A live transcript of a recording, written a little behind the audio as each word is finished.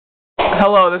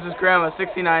Hello, this is Grandma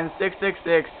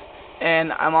 69666,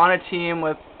 and I'm on a team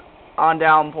with on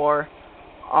Downpour.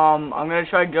 I'm gonna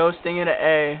try ghosting into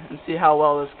A and see how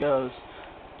well this goes.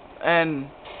 And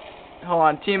hold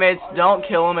on, teammates, don't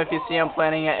kill him if you see him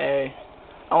planning at A.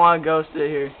 I want to ghost it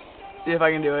here. See if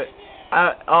I can do it.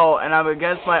 And I'm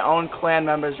against my own clan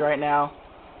members right now,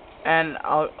 and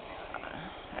I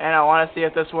want to see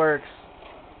if this works.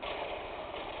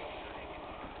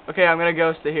 Okay, I'm gonna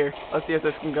ghost it here. Let's see if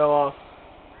this can go off.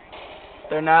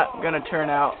 They're not gonna turn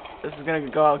out. This is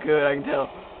gonna go out good, I can tell.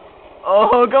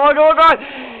 Oh, come on, come on, come on!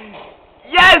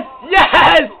 Yes!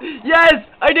 Yes! Yes!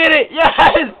 I did it!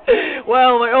 Yes!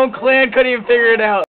 Well, my own clan couldn't even figure it out.